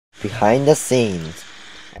behind the scenes.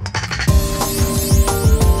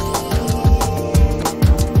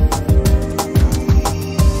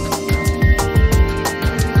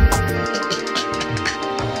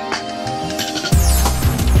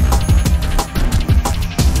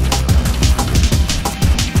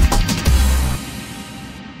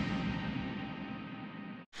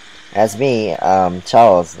 As me,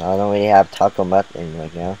 Charles. I don't really have taco mutton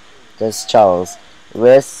right now. Just Charles,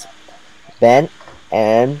 Riz, Ben,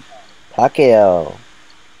 and Takeo.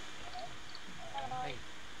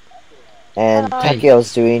 And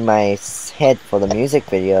Takeo's doing my head for the music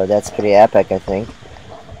video. That's pretty epic, I think.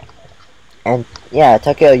 And yeah,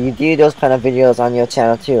 Takeo, you do those kind of videos on your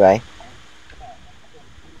channel too, right?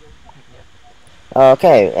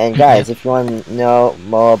 Okay, and guys, if you want to know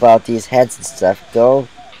more about these heads and stuff, go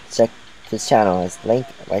check this channel. It's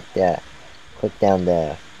linked right there. Click down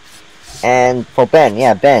there. And for Ben,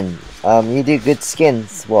 yeah, Ben, you do good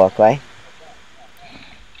skins work, right?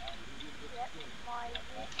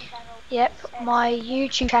 Yep, my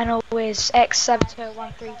YouTube channel is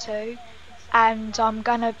x72132, and I'm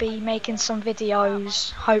gonna be making some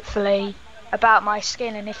videos, hopefully, about my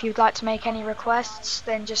skin. And if you'd like to make any requests,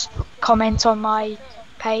 then just comment on my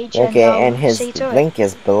page. Okay, and I'll his see to link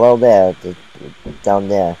is below there, down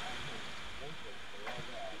there.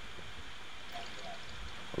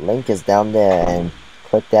 Link is down there, and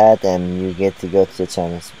click that, and you get to go to the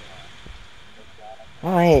channels.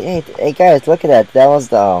 Oh, hey, guys, look at that. That was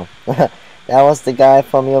the that was the guy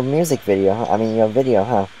from your music video. Huh? I mean, your video,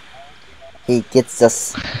 huh? He gets the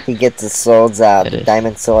swords out, the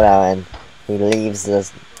diamond sword out, and he leaves the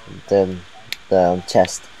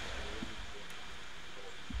chest.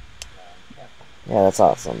 Yeah, that's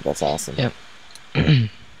awesome. That's awesome. Yep.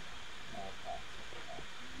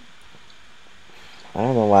 I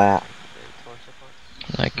don't know why.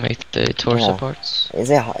 Like make the torso parts. Is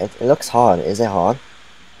it? It looks hard. Is it hard?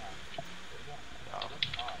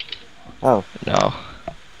 Oh. No.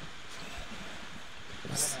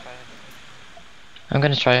 I'm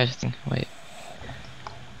gonna try everything. Wait.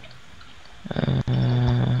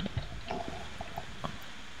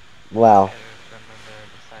 Wow.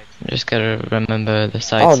 I just gotta remember the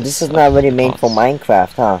sides. Oh, this is not really made for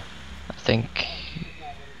Minecraft, huh? I think.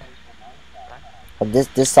 But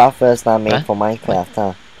this software is not made for Minecraft,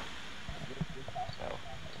 huh?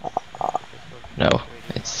 No,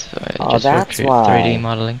 it's oh, just that's for why. 3D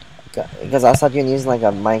modeling. Because I thought you'd use like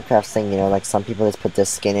a Minecraft thing, you know, like some people just put their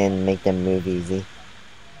skin in and make them move easy.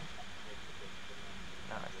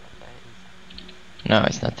 No,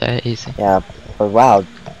 it's not that easy. Yeah, but wow,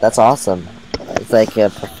 that's awesome. It's like a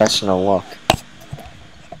professional look.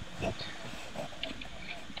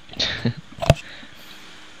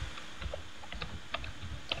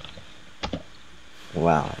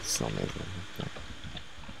 Wow, it's so amazing.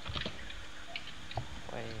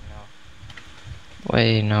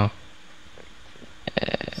 Wait, no.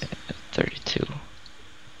 32.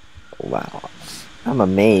 Wow. I'm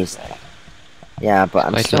amazed. Yeah, but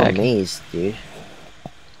I'm still amazed, dude.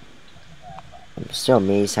 I'm still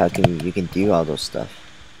amazed how you can do all those stuff.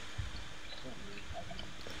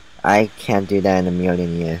 I can't do that in a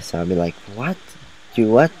million years, so I'll be like, what? Do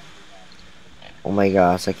what? Oh my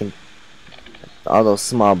gosh, I can... all those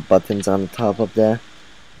small buttons on the top up there.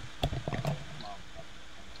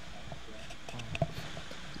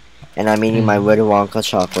 And I'm eating my Willy Wonka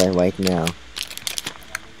chocolate right now.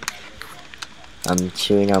 I'm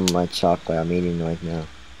chewing on my chocolate I'm eating right now.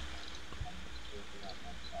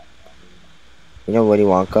 You know Willy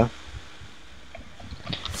Wonka?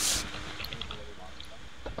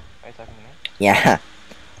 Are you talking to me? Yeah.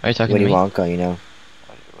 Are you talking Willy to me? Wonka, you know.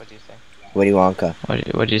 What do you say? Willy Wonka.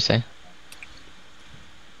 What do you say?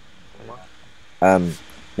 The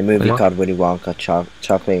movie called Willy Wonka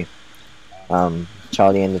Chocolate.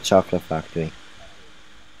 Charlie and the Chocolate Factory.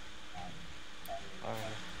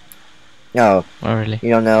 No. Oh, really?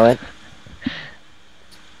 You don't know it?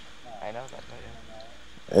 I know that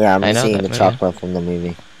movie. Yeah, I'm seeing the chocolate from the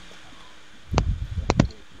movie.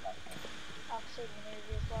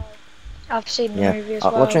 I've seen the movie as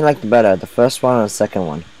well. Which one you like better, the first one or the second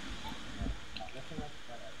one?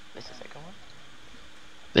 This is the second one?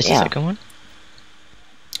 This is the second one?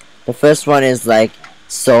 The first one is like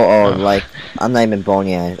so old, like I'm not even born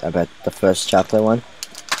yet about the first chocolate one.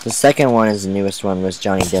 The second one is the newest one with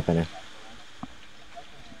Johnny Depp in it.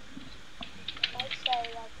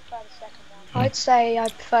 I'd say I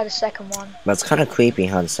prefer the second one. But it's kind of creepy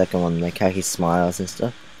how the second one, like how he smiles and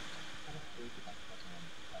stuff.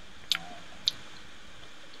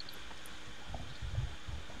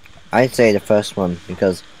 I'd say the first one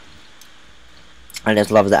because I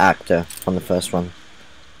just love the actor from the first one.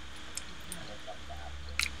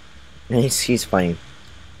 He's funny.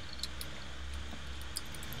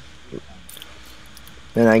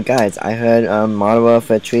 And guys, I heard Modern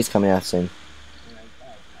Warfare 3 is coming out soon.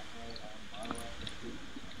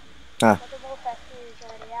 Huh.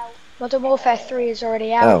 Modern Warfare 3 is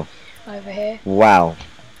already out over here. Wow.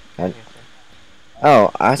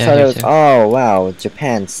 Oh, I Yeah, thought here it was. too. Oh, wow.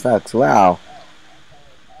 Japan sucks. Wow.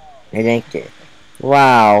 It ain't get.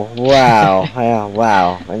 Wow. Wow. Yeah,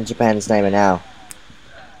 wow. And Japan is not even out.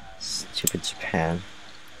 Stupid Japan.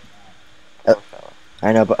 Poor fella.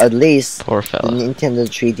 I know, but at least Poor the fella. Nintendo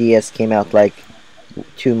 3DS came out like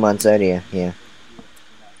 2 months earlier. Yeah.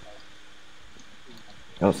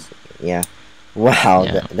 Oh, yeah. Wow.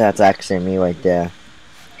 Yeah. That's actually me right there,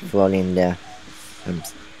 floating there.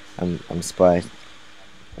 I'm surprised.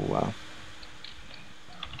 Wow.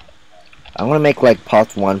 I want to make like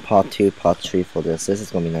part 1, part 2, part 3 for this. This is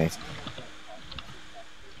gonna be nice.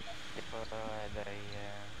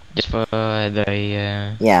 Just for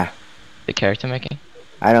Yeah. the character making.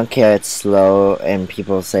 I don't care it's slow and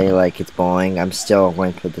people say like it's boring. I'm still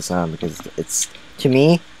going to put this on because it's, to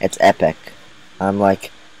me, it's epic.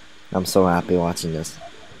 I'm so happy watching this.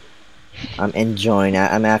 I'm enjoying.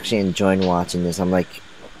 I'm actually enjoying watching this. I'm like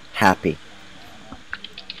happy.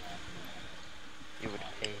 You would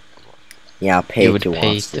pay to watch this. Yeah, I'll pay You would to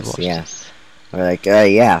pay watch to this. watch Yeah. this. We're like,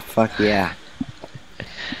 yeah, fuck yeah.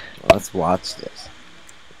 Let's watch this.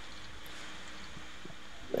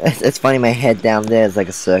 It's funny, my head down there is like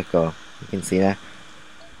a circle. You can see that?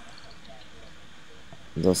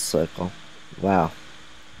 Little circle. Wow.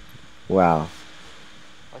 Wow.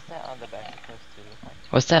 What's that on the back supposed to look like?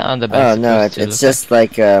 What's that on the back Oh no, supposed to it's look just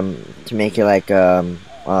like to make it like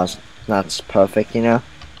not perfect, you know?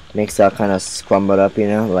 Makes it all kind of scrumbled up, you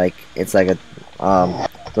know? Like it's like a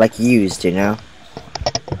like used, you know?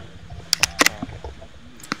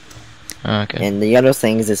 like? Okay. And the other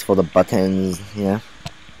things is for the buttons, you know?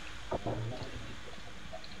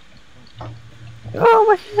 Oh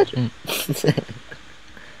my head!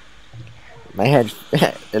 My head.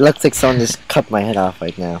 It looks like someone just cut my head off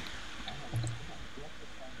right now.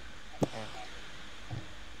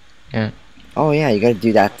 Yeah. Oh yeah, you gotta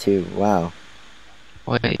do that too. Wow.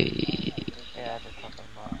 Wait. Yeah, the top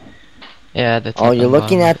and bottom. Yeah, the top Oh, you're and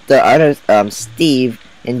looking bottom. at the other Steve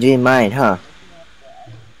and doing mine, huh?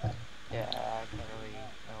 Yeah, I can't really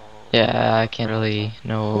know Yeah, I can't really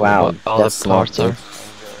know Wow, what all that's the parts smart, are. and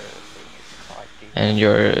your thing is quite detailed. And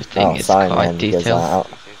your thing Oh, is sorry, quite man, because detailed,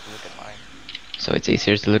 So it's easier to look at mine. so it's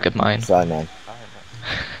easier to look at mine. sorry, man. Fine,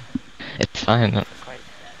 man. It's fine. They're quite.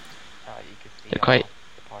 You can see They're quite.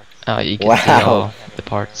 the parts. You can see Wow. all the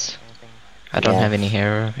parts. I don't Yeah. have any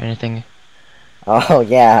hair or anything. Oh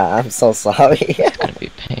yeah, I'm so sorry. It's gonna be a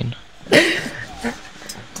pain.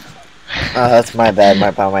 Oh, that's my bad,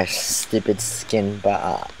 my stupid skin.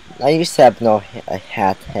 But I used to have no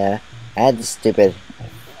hat hair. I had the stupid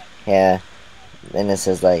hair, and this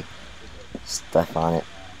is like stuff on it.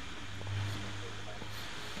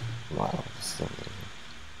 Wow.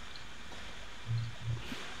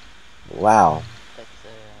 Wow. That's the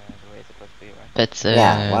way it's supposed to be, right? That's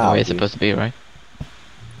Yeah, wow, the way it's dude. supposed to be, right?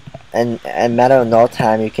 And a matter of no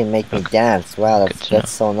time, you can make me Okay. dance. Wow, Good that's to know.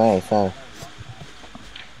 so nice, huh?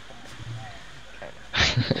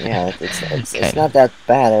 Kinda. Yeah, it's Kinda. not that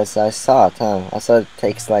bad as I saw it, huh? I saw it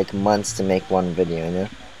takes like months to make one video, you know?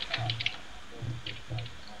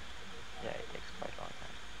 Yeah, it takes quite a long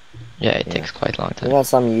time. Yeah, it Yeah. takes quite a long You time. know,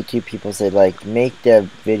 some YouTube people say like make their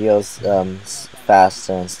videos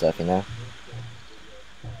faster and stuff, you know?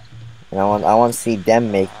 And I want to see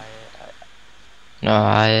them make.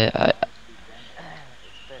 No,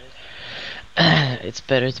 it's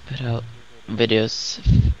better to put out videos,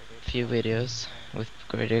 few videos with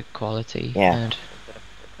greater quality, Yeah. and Instead of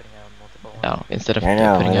putting out multiple ones. instead of I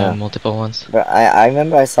know, putting I out know. multiple ones. But I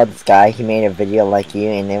remember I saw this guy. He made a video like you,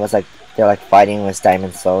 and it was like they're like fighting with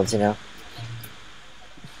diamond swords, you know?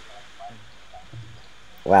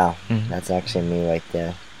 Wow, Mhm. that's actually me right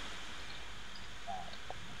there.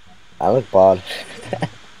 I look bald.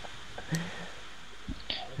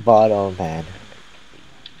 Bald old man.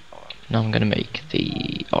 Now I'm gonna make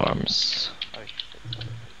the arms.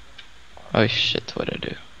 Oh shit, what I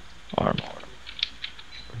do? Arm.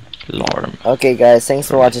 Larm. Okay, guys, thanks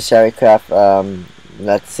for watching shallwecraft.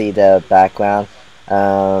 Let's see the background.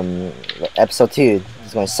 Episode 2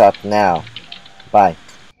 is going to start now. Bye.